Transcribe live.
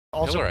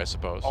killer, I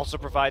suppose. Also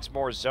provides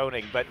more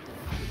zoning, but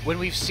when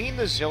we've seen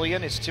the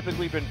Zilean, it's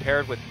typically been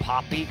paired with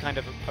Poppy kind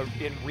of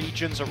in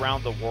regions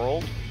around the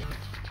world.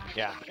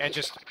 Yeah, and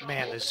just,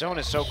 man, the zone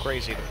is so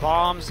crazy. The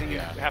bombs that you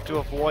have to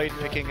avoid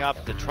picking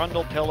up, the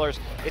Trundle pillars.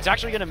 It's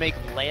actually going to make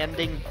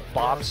landing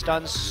bomb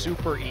stuns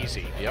super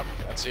easy. Yep,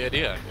 that's the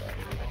idea.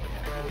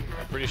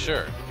 I'm pretty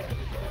sure.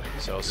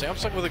 So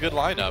Samsung with a good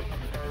lineup.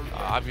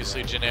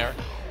 Obviously, JIN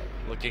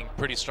looking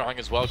pretty strong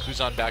as well.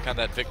 Kuzan back on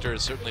that Viktor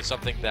is certainly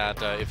something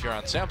that if you're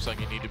on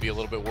Samsung, you need to be a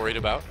little bit worried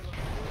about.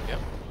 Yep.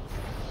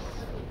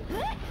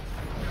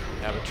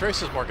 Yeah, but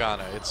Trace's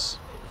Morgana, it's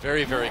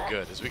very, very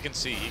good. As we can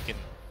see, he can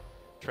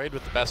trade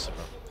with the best of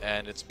them.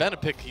 And it's been a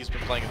pick he's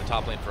been playing in the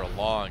top lane for a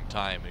long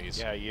time.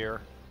 He's, a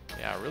year.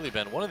 Yeah, really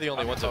been one of the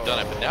only ones that have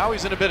done it. But now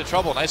he's in a bit of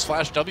trouble. Nice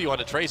flash W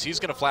onto Trace. He's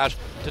going to flash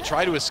to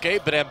try to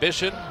escape, but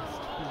Ambition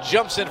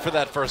jumps in for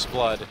that first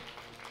blood.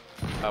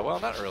 Well,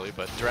 not early,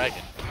 but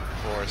Dragon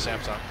for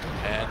Samsung.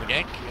 And the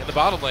gank in the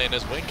bottom lane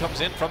as Wing comes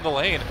in from the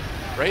lane.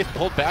 Wraith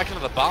pulled back into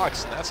the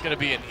box, and that's going to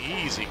be an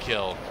easy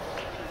kill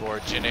for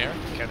JIN.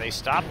 Can they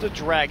stop the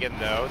Dragon,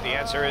 though? The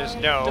answer is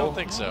no. Don't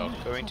think so.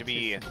 Going to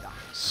be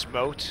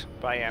smote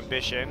by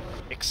Ambition.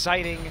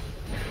 Exciting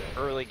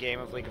early game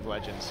of League of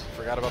Legends.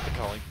 Forgot about the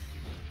culling.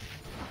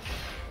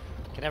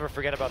 Can never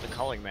forget about the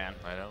culling, man.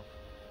 I know.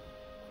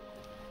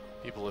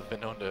 People have been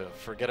known to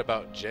forget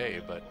about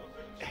Jay, but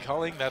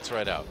culling, that's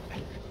right out.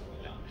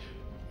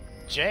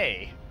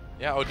 Jay?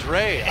 Yeah, oh,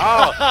 Dre.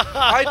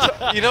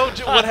 Oh, you know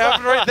what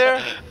happened right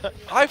there?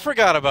 I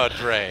forgot about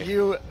Dre.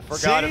 You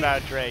forgot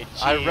about Dre.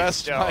 Jeez, I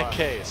rest my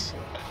case.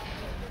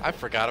 I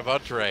forgot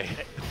about Dre.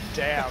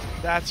 Damn,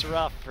 that's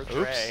rough for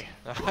Dre.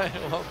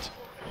 Oops.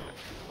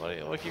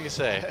 What can you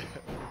say?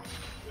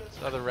 There's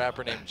another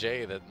rapper named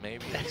Jay that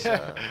maybe is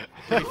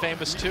pretty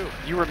famous too.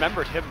 You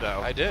remembered him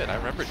though. I did. I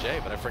remember Jay,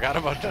 but I forgot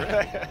about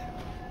Dre.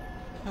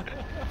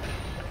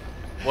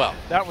 Well,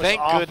 that was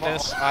thank awful.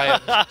 goodness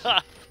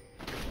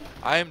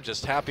I am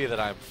just happy that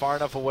I'm far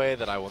enough away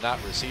that I will not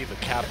receive a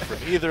cap from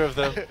either of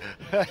them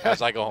as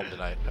I go home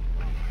tonight.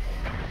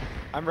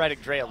 I'm writing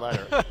Dre a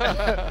letter.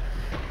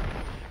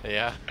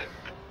 Yeah.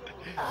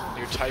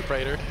 Your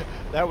typewriter.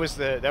 That was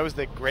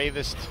the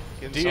gravest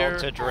insult Dear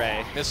to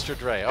Dre. Mr.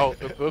 Dre. Oh,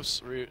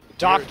 oops.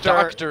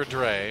 Dr.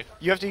 Dre.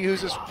 You have to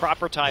use his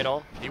proper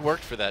title. He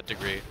worked for that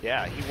degree.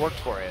 Yeah, he worked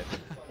for it.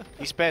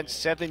 He spent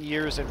 7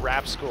 years in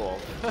rap school.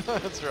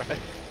 That's right.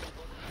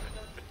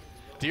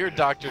 Dear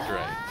Dr.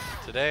 Dre,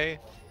 today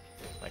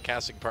my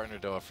casting partner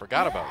Doa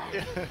forgot about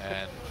you,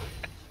 and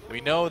we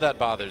know that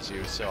bothers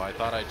you, so I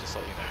thought I'd just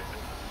let you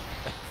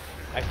know.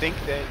 I think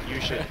that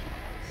you should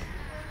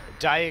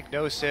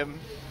diagnose him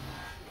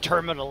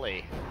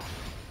terminally.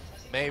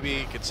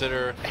 Maybe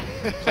consider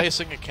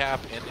placing a cap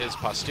in his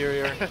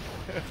posterior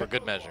for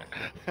good measure.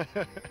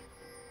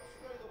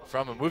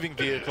 From a moving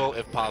vehicle,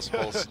 if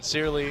possible.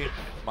 Sincerely,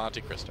 Monte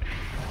Cristo.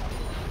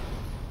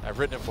 I've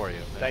written it for you.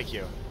 Thank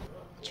you.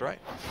 That's right.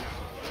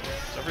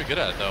 He's very good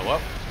at it, though.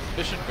 Well,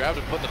 Ambition grabbed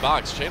and put in the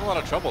box. Chei in a lot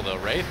of trouble, though.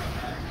 Wraith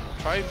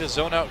trying to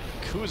zone out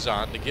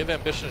Kuzan to give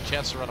Ambition a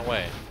chance to run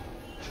away.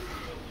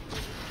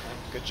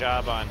 Good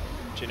job on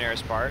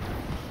JIN's part.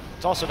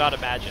 It's also not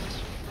imagined.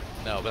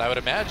 No, but I would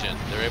imagine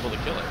they're able to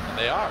kill it, and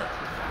they are.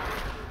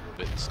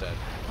 But instead.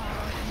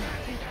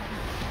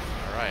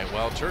 All right,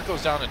 well, Turk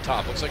goes down in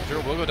top. Looks like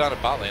Turk will go down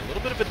in bot lane. A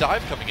little bit of a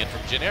dive coming in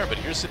from JIN, but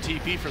here's the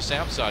TP for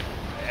Samsung.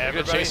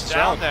 Everybody's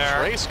down there.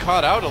 Trace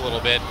caught out a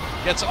little bit,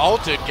 gets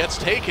ulted, gets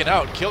taken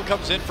out. Kill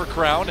comes in for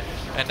Crown,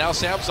 and now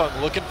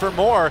Samsung looking for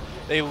more.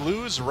 They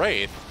lose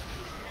Wraith,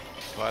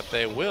 but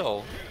they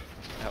will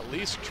at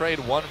least trade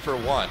 1 for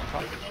 1.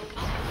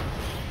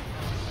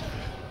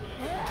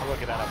 I'm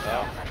looking that up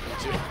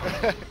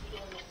now.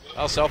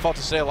 Well, self-fault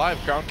to stay alive.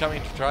 Crown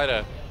coming to try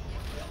to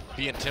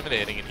be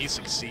intimidating, and he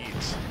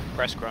succeeds.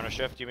 Press Chrono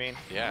Shift, you mean?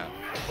 Yeah.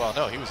 Well,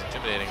 no, he was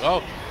intimidating.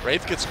 Oh,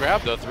 Wraith gets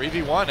grabbed, though.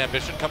 3v1.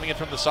 Ambition coming in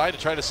from the side to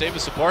try to save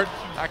his support.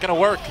 Not going to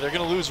work. They're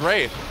going to lose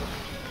Wraith.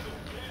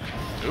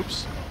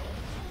 Oops.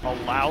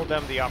 Allow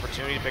them the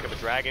opportunity to pick up a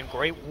Dragon.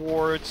 Great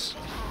wards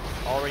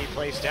already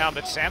placed down,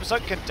 but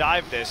Samsung can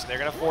dive this, and they're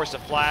going to force a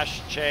flash.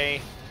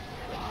 Chei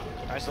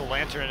tries to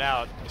lantern it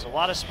out. There's a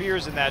lot of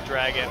spears in that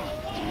Dragon.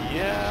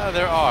 Yeah,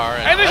 there are.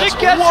 Ambition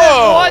gets it!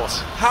 Whoa! What?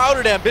 How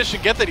did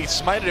Ambition get that? He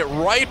smited it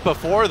right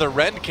before the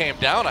Ren came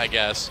down, I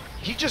guess.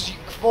 He just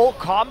full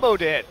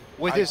comboed it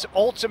with his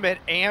ultimate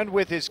and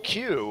with his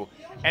Q,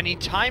 and he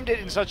timed it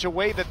in such a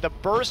way that the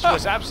burst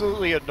was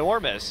absolutely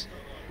enormous.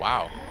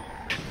 Wow.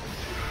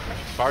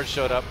 Bard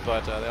showed up,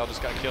 but they all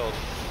just got killed.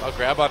 Oh,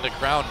 grab onto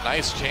Crown.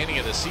 Nice chaining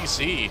of the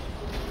CC.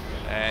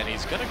 And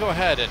he's going to go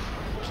ahead and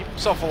keep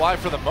himself alive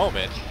for the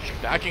moment.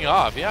 Backing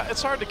off. Yeah,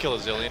 it's hard to kill a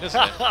Zilean,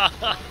 isn't it?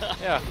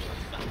 Yeah.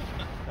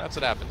 That's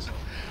what happens.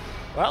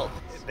 Well,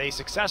 they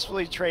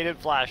successfully traded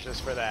flashes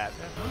for that.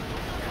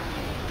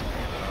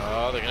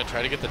 Oh, they're going to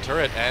try to get the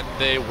turret, and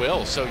they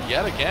will. So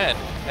yet again,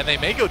 and they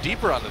may go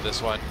deeper onto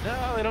this one.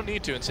 No, they don't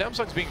need to. And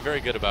Samsung's being very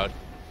good about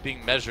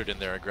being measured in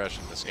their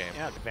aggression this game.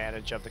 Yeah,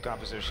 advantage of the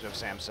composition of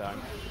Samsung.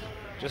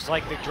 Just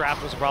like the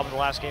draft was a problem in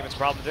the last game, it's a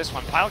problem in this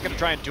one. Pilot gonna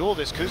try and duel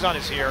this. Kuzan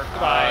is here.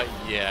 Goodbye.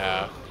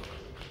 Yeah.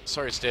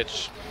 Sorry,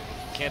 Stitch.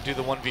 Can't do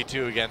the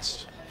 1v2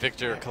 against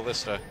Viktor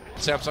Kalista.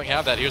 Samsung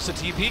have that. Here's the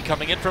TP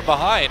coming in from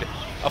behind.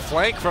 A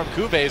flank from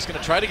CuVee is going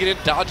to try to get in,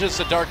 dodges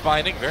the Dark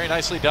Binding. Very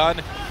nicely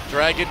done.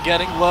 Dragon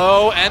getting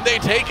low, and they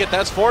take it.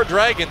 That's 4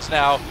 dragons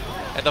now.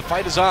 And the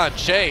fight is on.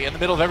 Chei in the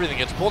middle of everything.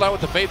 Gets pulled out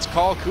with the Fate's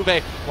Call.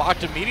 CuVee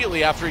locked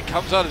immediately after he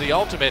comes out of the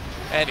ultimate.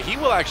 And he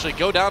will actually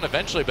go down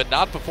eventually, but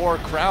not before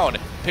Crown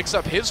picks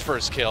up his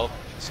first kill.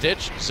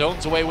 Stitch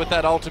zones away with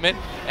that ultimate.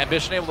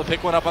 Ambition able to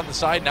pick one up on the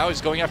side. Now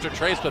he's going after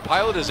Trace, but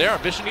Pilot is there.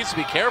 Ambition needs to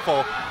be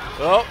careful.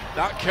 Oh,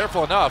 not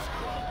careful enough.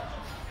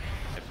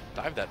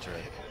 Dive that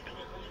turret.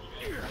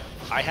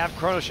 I have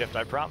Chrono Shift,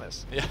 I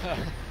promise. Yeah.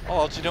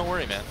 Oh, you don't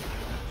worry, man.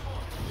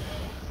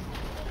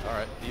 All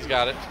right, he's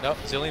got it. Nope,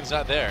 Zilean's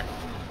not there.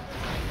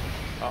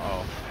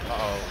 Uh-oh.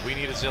 Uh-oh. We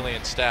need a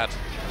Zilean stat.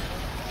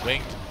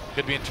 Winged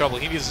could be in trouble.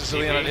 He needs a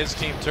Zilean on his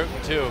team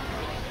too.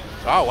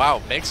 Oh,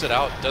 wow. Makes it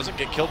out. Doesn't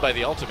get killed by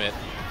the ultimate.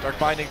 Dark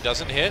Binding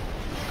doesn't hit.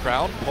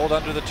 Crown pulled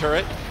under the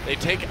turret. They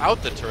take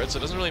out the turret, so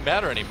it doesn't really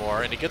matter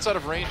anymore, and he gets out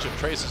of range of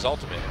Trace's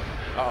ultimate.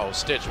 Uh-oh,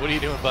 Stitch, what are you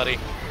doing, buddy?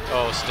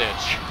 Oh,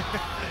 Stitch.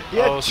 He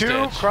had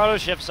 2 Chrono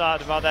Shifts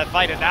on about that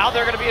fight, and now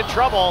they're going to be in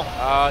trouble.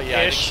 Yeah,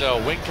 I think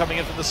so. Wing coming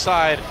in from the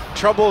side.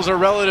 Trouble is a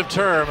relative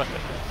term.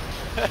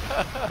 And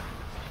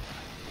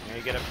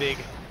you get a big...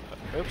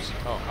 Oops.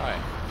 Oh,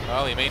 hi.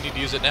 Well, he may need to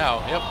use it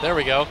now. Yep, there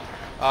we go.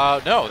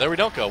 No, there we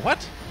don't go.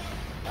 What?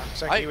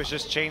 Looks like he was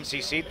just chain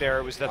CC'd there.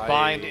 It was the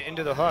bind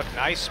into the hook.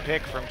 Nice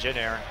pick from JIN.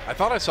 I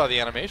thought I saw the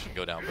animation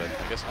go down, but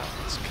I guess not.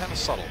 It's kind of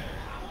subtle.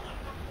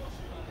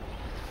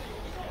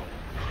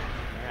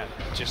 Yeah,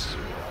 just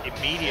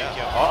immediate.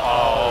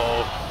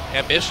 Uh-oh.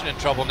 Ambition in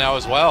trouble now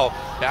as well.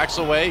 Backs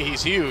away.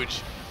 He's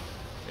huge.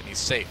 And he's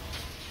safe.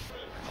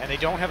 And they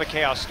don't have a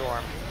Chaos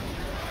Storm.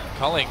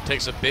 Culling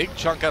takes a big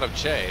chunk out of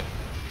Chei.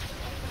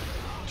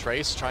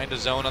 Trace trying to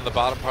zone on the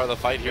bottom part of the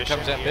fight. Here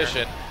comes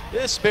Ambition.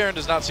 This Baron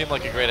does not seem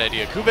like a great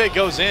idea. CuVee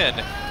goes in.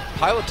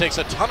 Pilot takes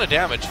a ton of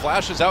damage.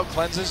 Flashes out,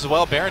 cleanses as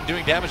well. Baron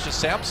doing damage to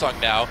Samsung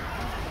now.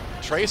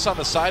 Trace on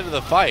the side of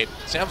the fight.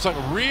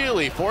 Samsung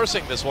really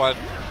forcing this one.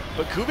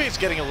 But CuVee's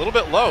getting a little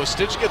bit low.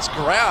 Stitch gets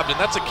grabbed, and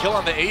that's a kill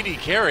on the AD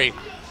carry.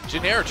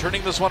 JIN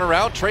turning this one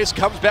around. Trace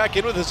comes back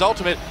in with his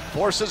ultimate.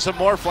 Forces some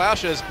more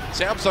flashes.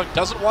 Samsung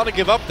doesn't want to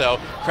give up, though.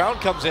 Crown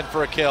comes in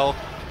for a kill.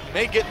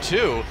 May get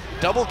 2.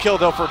 Double kill,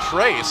 though, for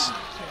Trace.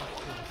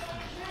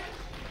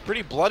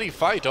 Pretty bloody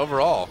fight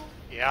overall.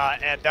 Yeah,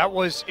 and that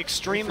was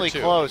extremely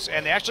close.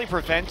 And they actually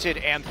prevented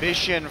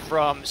Ambition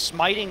from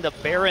smiting the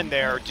Baron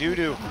there due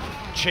to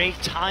Chei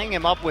tying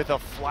him up with a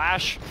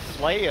flash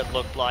play, it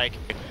looked like.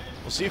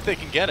 We'll see if they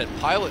can get it.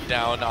 Pilot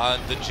down on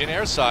the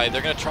JIN side.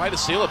 They're going to try to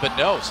seal it, but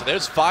no. So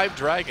there's 5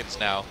 dragons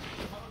now.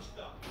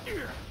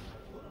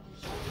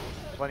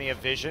 Plenty of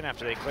vision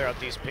after they clear out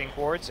these pink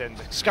wards, and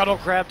Scuttle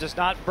Crab does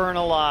not burn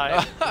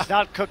alive. He's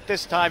not cooked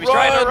this time. He's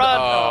trying to run.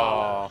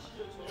 Oh.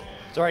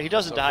 It's all right. He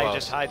doesn't die. Close. He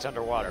just hides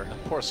underwater.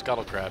 Poor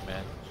Scuttle Crab,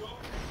 man.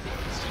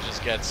 He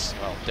just gets,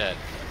 well, dead.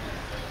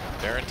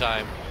 Baron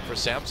time for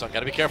Samsung.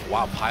 Got to be careful.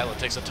 Wow, Pilot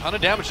takes a ton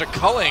of damage to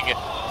Culling.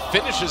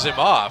 Finishes him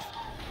off.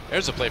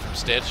 There's a play from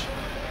Stitch.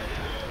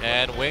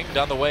 And Winged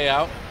on the way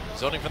out.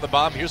 Zoning from the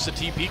bomb. Here's the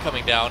TP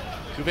coming down.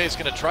 CuVee's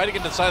going to try to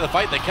get inside the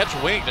fight. They catch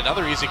Winged.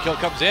 Another easy kill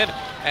comes in.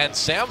 And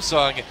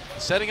Samsung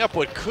setting up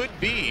what could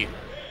be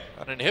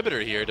an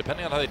inhibitor here,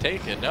 depending on how they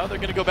take it. No, they're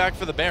going to go back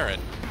for the Baron.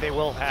 They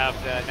will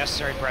have the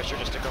necessary pressure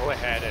just to go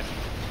ahead and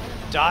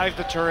dive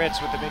the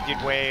turrets with the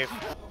minion wave.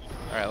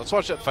 All right, let's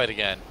watch that fight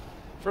again.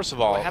 First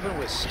of all, what happened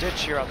with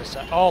Stitch here on the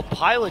side? Oh,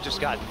 Pilot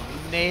just got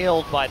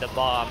nailed by the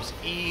bombs.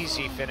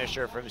 Easy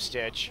finisher from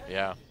Stitch.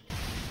 Yeah.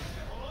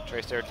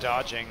 Trace there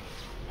dodging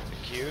the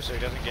Q so he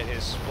doesn't get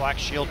his black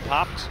shield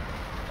popped.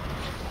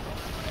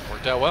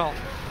 Worked out well.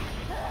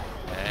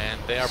 And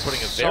they are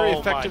putting a very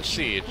effective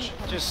siege.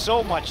 Just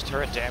so much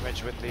turret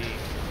damage with the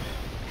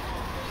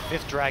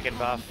 5th dragon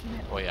buff.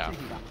 Oh yeah,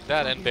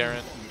 that and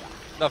Baron.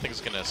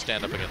 Nothing's going to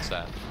stand up against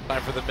that.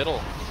 Time for the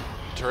middle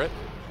turret.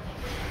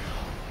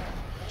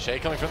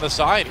 Chei coming from the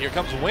side. Here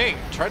comes Wing.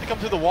 Tried to come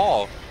through the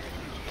wall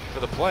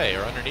for the play,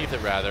 or underneath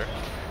it rather.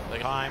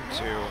 Time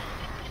to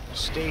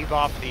stave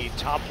off the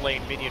top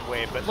lane minion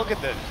wave, but look at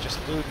the just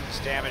Luden's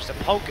damage. The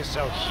poke is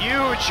so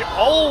huge.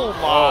 Oh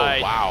my!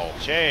 Oh wow!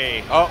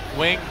 Chei. Oh,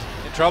 Winged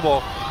in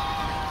trouble.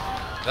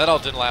 That all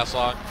didn't last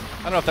long.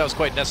 I don't know if that was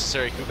quite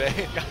necessary,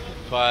 CuVee,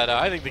 but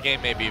I think the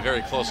game may be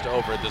very close to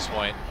over at this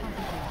point.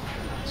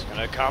 It's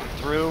going to come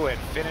through and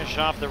finish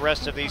off the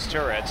rest of these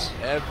turrets.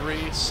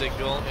 Every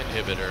single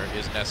inhibitor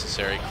is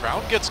necessary.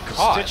 Crown gets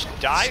caught. Stitch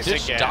dies again.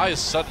 Stitch dies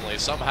suddenly,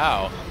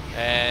 somehow,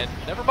 and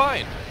never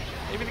mind.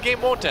 Maybe the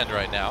game won't end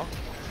right now.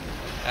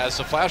 As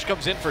the flash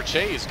comes in for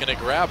Chei, he's going to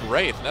grab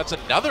Wraith, and that's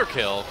another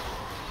kill.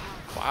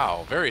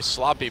 Wow, very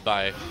sloppy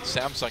by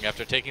Samsung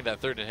after taking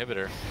that 3rd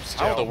inhibitor.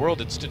 How in the world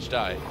did Stitch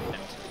die?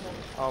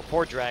 Oh,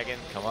 poor Dragon.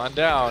 Come on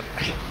down.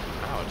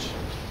 Ouch.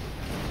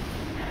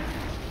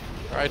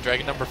 All right,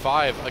 Dragon number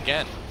 5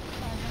 again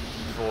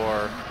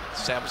for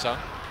Samsung.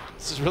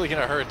 This is really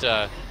going to hurt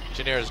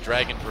Janiera's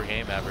dragon per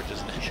game average,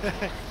 isn't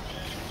it?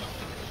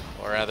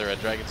 Or rather,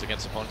 dragons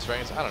against opponents'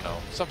 dragons. I don't know,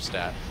 some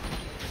stat.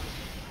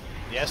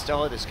 Yes,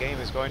 Noah, this game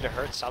is going to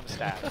hurt some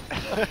stat.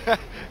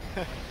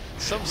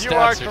 Some You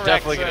are stats are correct,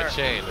 definitely sir. going to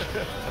change.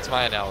 That's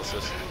my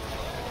analysis.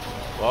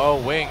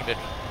 Whoa, winged.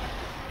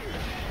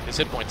 His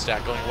hit point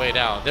stat going way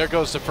down. There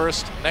goes the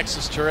first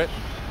Nexus turret.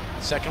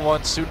 Second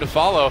one soon to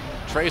follow.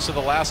 Trace with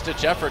a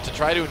last-ditch effort to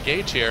try to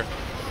engage here.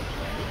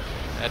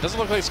 And it doesn't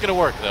look like it's going to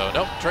work, though.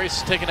 Nope,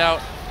 Trace taken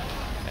out.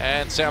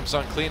 And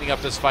Samsung cleaning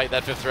up this fight.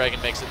 That 5th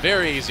Dragon makes it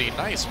very easy.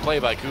 Nice play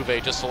by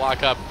CuVee just to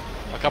lock up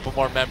a couple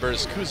more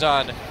members.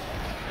 Kuzan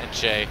and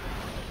Chei.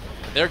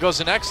 And there goes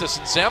the Nexus,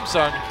 and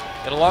Samsung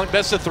in a long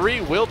best of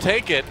 3 will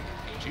take it.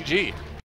 GG.